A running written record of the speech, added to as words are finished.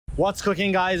What's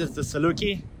cooking, guys? It's the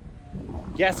Salukie.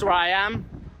 Guess where I am?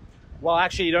 Well,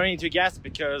 actually, you don't need to guess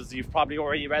because you've probably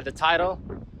already read the title.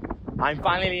 I'm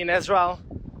finally in Israel,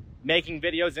 making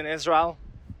videos in Israel.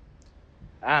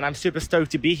 And I'm super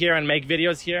stoked to be here and make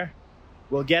videos here.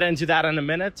 We'll get into that in a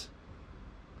minute.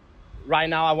 Right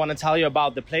now, I want to tell you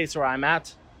about the place where I'm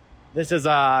at. This is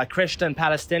a Christian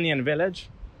Palestinian village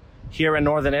here in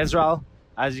northern Israel.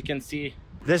 As you can see,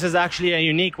 this is actually a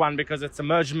unique one because it's a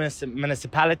merged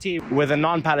municipality with a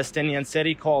non-Palestinian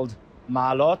city called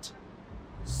Ma'alot.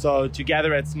 So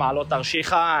together it's Ma'alot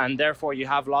Tarshiha, and therefore you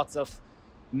have lots of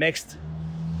mixed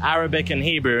Arabic and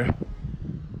Hebrew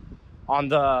on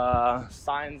the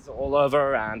signs all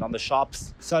over and on the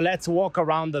shops. So let's walk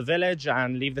around the village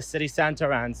and leave the city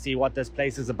center and see what this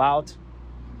place is about,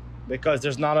 because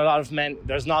there's not a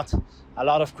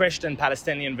lot of Christian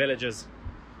Palestinian villages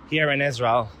here in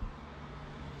Israel.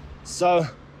 So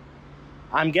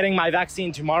I'm getting my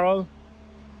vaccine tomorrow,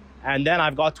 and then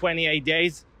I've got 28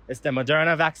 days. It's the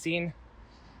Moderna vaccine.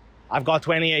 I've got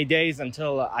 28 days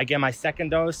until I get my second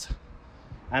dose.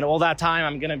 And all that time,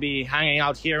 I'm gonna be hanging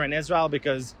out here in Israel,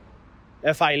 because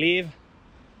if I leave,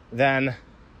 then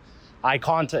I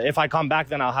can't, if I come back,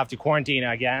 then I'll have to quarantine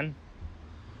again,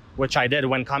 which I did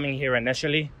when coming here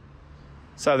initially.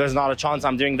 So there's not a chance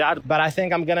I'm doing that. But I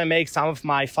think I'm gonna make some of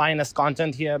my finest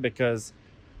content here because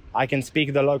I can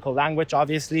speak the local language,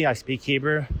 obviously. I speak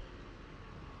Hebrew,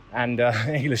 and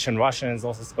English and Russian is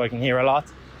also spoken here a lot.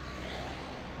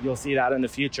 You'll see that in the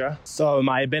future. So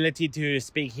my ability to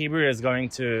speak Hebrew is going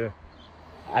to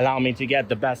allow me to get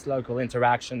the best local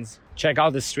interactions. Check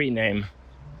out the street name,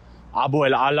 Abu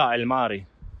al-Ala al-Mari.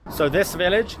 So this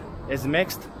village is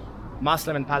mixed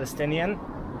Muslim and Palestinian,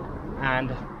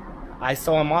 and I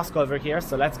saw a mosque over here,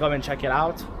 so let's go and check it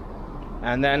out,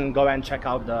 and then go and check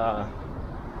out the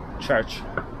church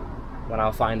when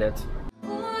I'll find it.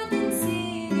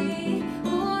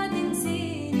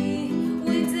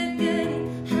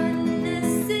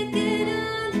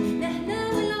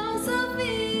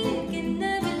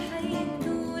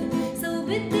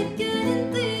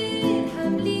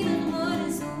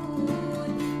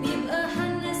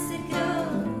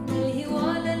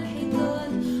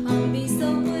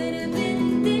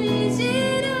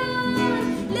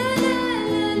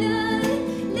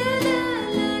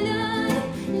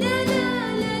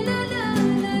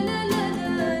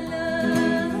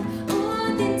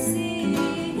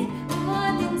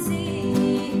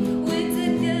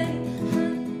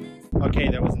 Okay,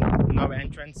 there was no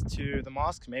entrance to the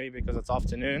mosque, maybe because it's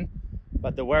afternoon,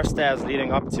 but there were stairs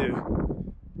leading up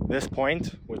to this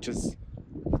point, which is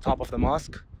the top of the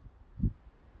mosque,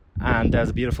 and there's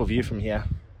a beautiful view from here.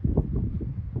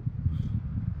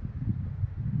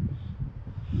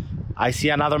 I see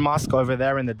another mosque over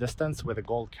there in the distance with a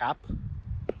gold cap.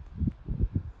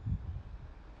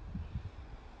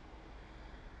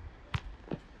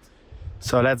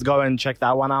 So let's go and check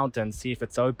that one out and see if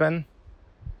it's open.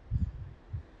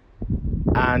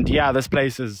 And yeah, this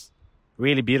place is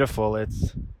really beautiful.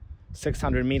 It's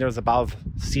 600 meters above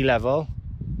sea level.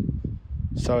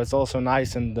 So it's also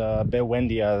nice and a bit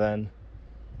windier than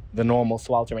the normal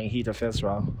sweltering heat of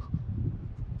Israel.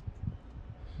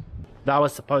 That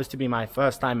was supposed to be my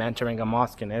first time entering a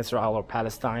mosque in Israel or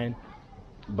Palestine,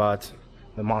 but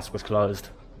the mosque was closed.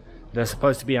 There's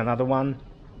supposed to be another one,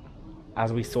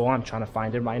 as we saw. I'm trying to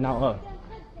find it right now. Oh,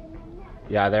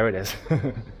 yeah, there it is.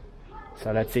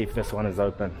 So let's see if this one is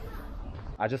open.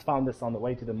 I just found this on the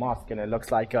way to the mosque, and it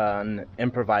looks like an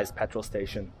improvised petrol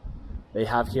station. They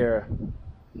have here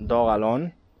Dor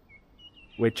Alon,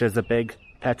 which is a big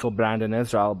petrol brand in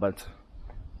Israel, but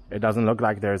it doesn't look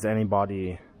like there's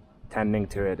anybody tending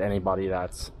to it, anybody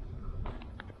that's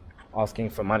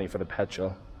asking for money for the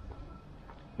petrol.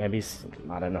 Maybe,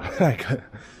 I don't know, I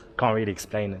can't really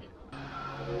explain it.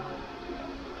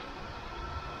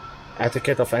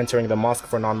 Etiquette of entering the mosque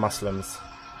for non-Muslims.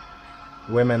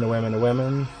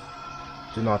 Women.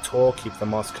 Do not talk, keep the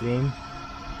mosque clean.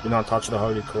 Do not touch the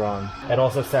Holy Quran. It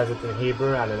also says it in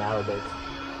Hebrew and in Arabic.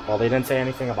 Well, they didn't say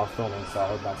anything about filming, so I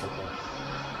hope that's okay.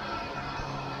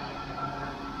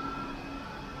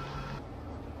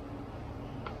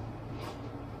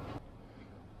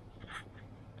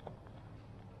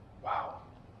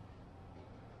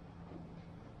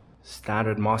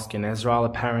 Standard mosque in Israel,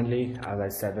 apparently. As I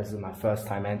said, this is my first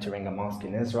time entering a mosque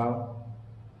in Israel.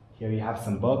 Here you have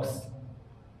some books.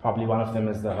 Probably one of them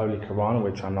is the Holy Quran,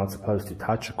 which I'm not supposed to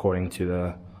touch according to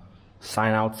the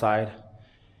sign outside.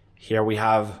 Here we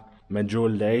have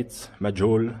Majul dates.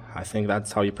 Majul, I think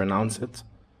that's how you pronounce it.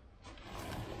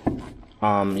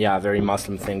 Yeah, very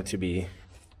Muslim thing to be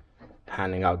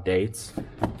handing out dates.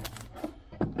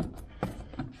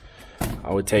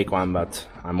 I would take one, but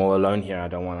I'm all alone here. I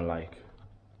don't want to like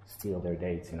steal their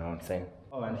dates, you know what I'm saying?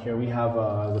 Oh, and here we have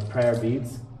the prayer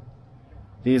beads.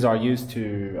 These are used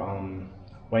to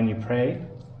when you pray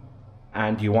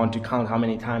and you want to count how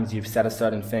many times you've said a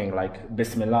certain thing, like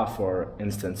Bismillah, for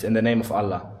instance, in the name of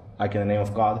Allah, like in the name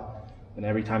of God. And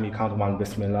every time you count one,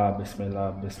 Bismillah,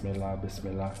 Bismillah, Bismillah,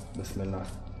 Bismillah, Bismillah.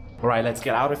 All right, let's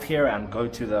get out of here and go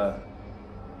to the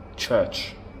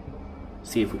church.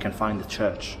 See if we can find the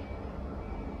church.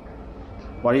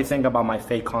 What do you think about my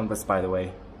fake Converse, by the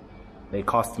way? They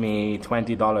cost me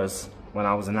 $20 when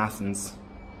I was in Athens.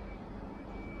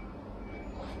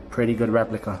 Pretty good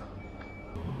replica.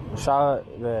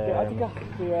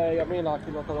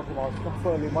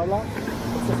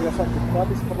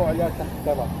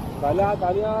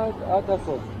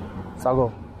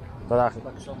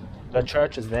 The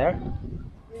church is there.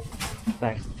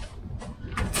 Thanks.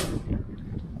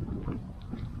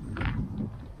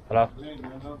 Hello?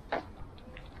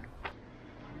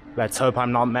 Let's hope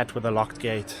I'm not met with a locked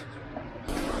gate.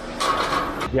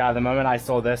 Yeah, the moment I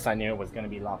saw this, I knew it was going to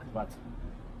be locked, but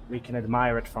we can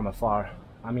admire it from afar.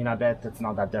 I mean, I bet it's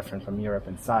not that different from Europe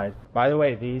inside. By the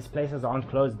way, these places aren't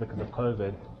closed because of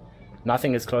COVID.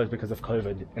 Nothing is closed because of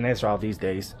COVID in Israel these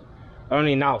days.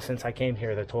 Only now, since I came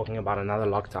here, they're talking about another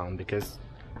lockdown, because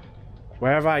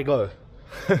wherever I go,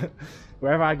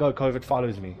 wherever I go, COVID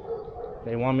follows me.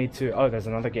 They want me to... Oh, there's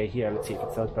another gate here. Let's see if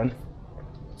it's open.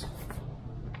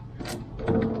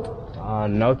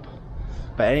 Nope.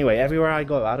 But anyway, everywhere I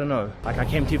go, I don't know. Like, I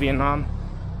came to Vietnam,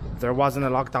 there wasn't a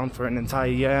lockdown for an entire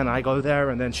year, and I go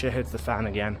there and then shit hits the fan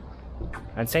again.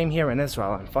 And same here in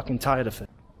Israel. I'm fucking tired of it.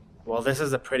 Well, this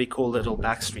is a pretty cool little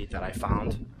back street that I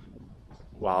found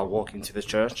while walking to the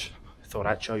church. Thought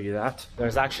I'd show you that.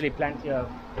 There's actually plenty of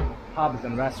pubs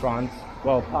and restaurants.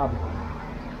 Well, pubs,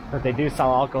 but they do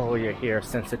sell alcohol here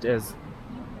since it is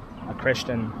a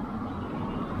Christian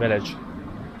village.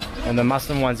 And the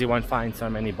Muslim ones, you won't find so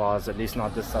many bars, at least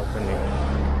not this openly.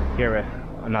 Here,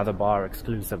 another bar,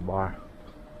 exclusive bar,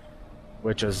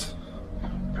 which is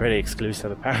pretty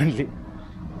exclusive apparently.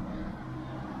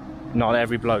 Not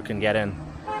every bloke can get in.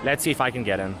 Let's see if I can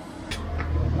get in.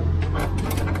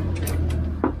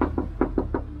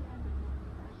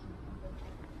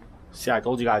 See, I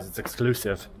told you guys it's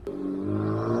exclusive.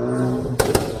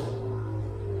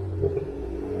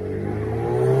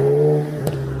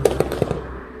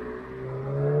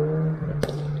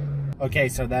 Okay,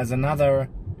 so there's another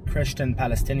Christian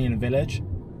Palestinian village,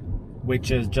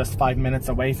 which is just 5 minutes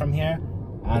away from here,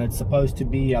 and it's supposed to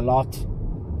be a lot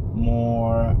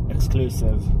more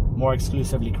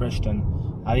exclusively Christian.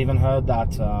 I've even heard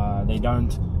that they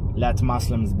don't let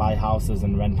Muslims buy houses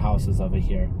and rent houses over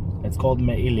here. It's called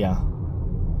Mi'ilya.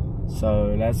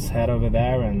 So let's head over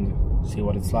there and see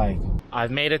what it's like.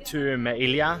 I've made it to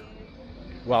Mi'ilya.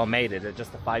 Well, it's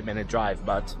just a 5-minute drive,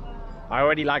 but I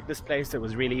already like this place. It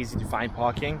was really easy to find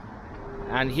parking.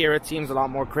 And here it seems a lot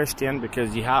more Christian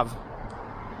because you have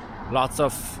lots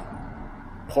of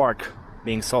pork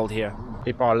being sold here.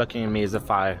 People are looking at me as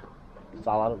if I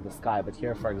fell out of the sky. But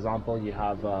here, for example, you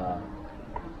have a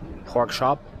pork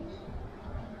shop.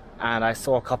 And I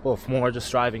saw a couple of more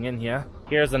just driving in here.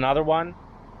 Here's another one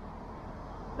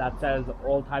that says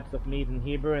all types of meat in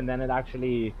Hebrew, and then it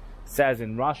actually says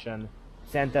in Russian,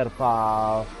 Center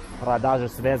по продаже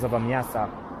свежего мяса,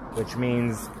 which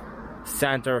means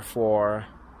center for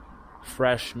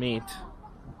fresh meat,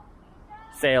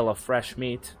 sale of fresh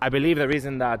meat. I believe the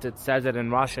reason that it says it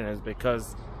in Russian is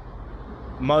because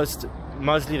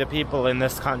mostly the people in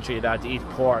this country that eat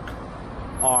pork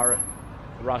are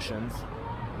Russians.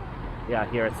 Yeah,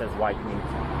 here it says white meat,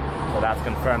 so that's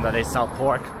confirmed that they sell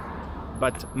pork,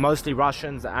 but mostly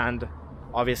Russians and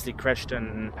obviously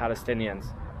Christian Palestinians.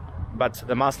 But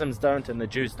the Muslims don't and the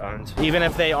Jews don't. Even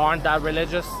if they aren't that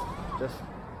religious,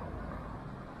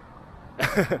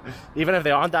 even if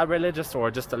they aren't that religious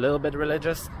or just a little bit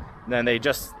religious, then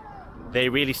they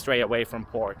really stray away from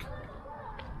pork.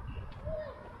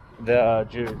 The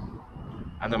Jews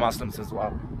and the Muslims as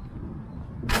well.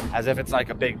 As if it's like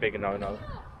a big no-no.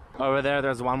 Over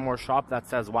there's one more shop that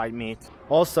says white meat.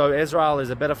 Also, Israel is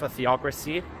a bit of a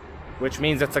theocracy, which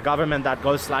means it's a government that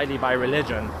goes slightly by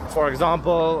religion. For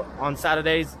example, on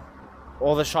Saturdays,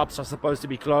 all the shops are supposed to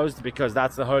be closed because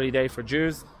that's the holy day for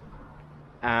Jews.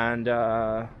 And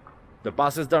the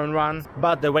buses don't run.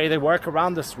 But the way they work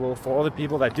around this rule for all the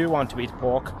people that do want to eat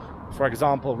pork, for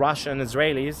example, Russian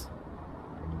Israelis,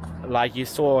 like you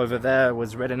saw over there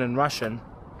was written in Russian,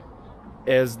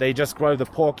 is they just grow the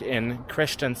pork in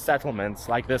Christian settlements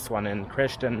like this one, in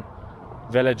Christian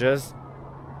villages.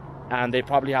 And they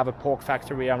probably have a pork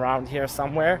factory around here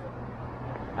somewhere.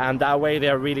 And that way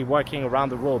they're really working around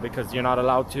the rule, because you're not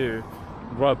allowed to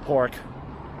grow pork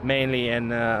mainly in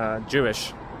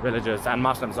Jewish villages, and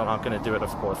Muslims are not going to do it, of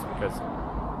course, because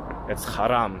it's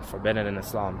haram, forbidden in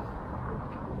Islam.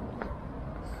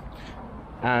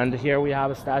 And here we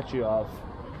have a statue of,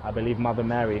 I believe, Mother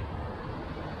Mary.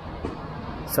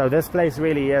 So this place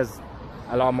really is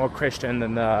a lot more Christian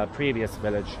than the previous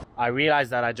village. I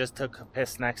realized that I just took a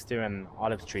piss next to an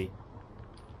olive tree,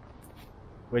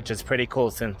 which is pretty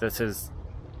cool, since this is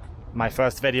my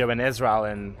first video in Israel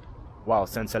in, well,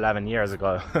 since 11 years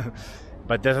ago.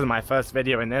 But this is my first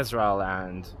video in Israel,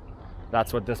 and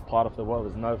that's what this part of the world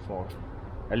is known for.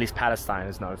 At least Palestine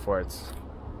is known for its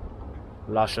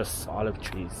luscious olive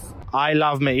trees. I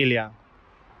love Mi'ilya.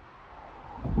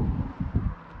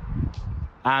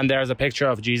 And there's a picture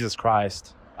of Jesus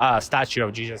Christ, a statue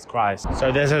of Jesus Christ.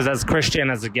 So this is as Christian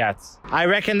as it gets. I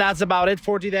reckon that's about it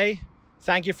for today.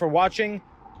 Thank you for watching.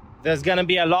 There's gonna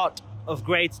be a lot of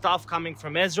great stuff coming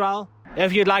from Israel.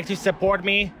 If you'd like to support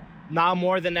me, now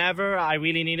more than ever, I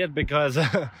really need it, because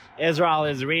Israel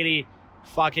is really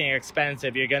fucking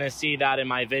expensive. You're gonna see that in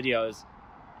my videos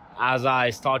as I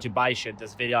start to buy shit.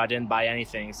 This video I didn't buy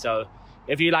anything. So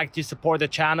if you'd like to support the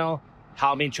channel,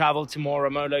 help me travel to more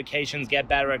remote locations, get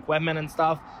better equipment and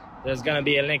stuff, there's gonna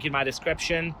be a link in my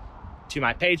description to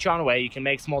my Patreon where you can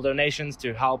make small donations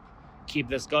to help keep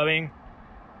this going.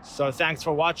 So thanks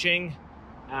for watching,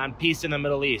 and peace in the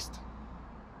Middle East.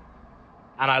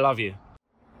 And I love you.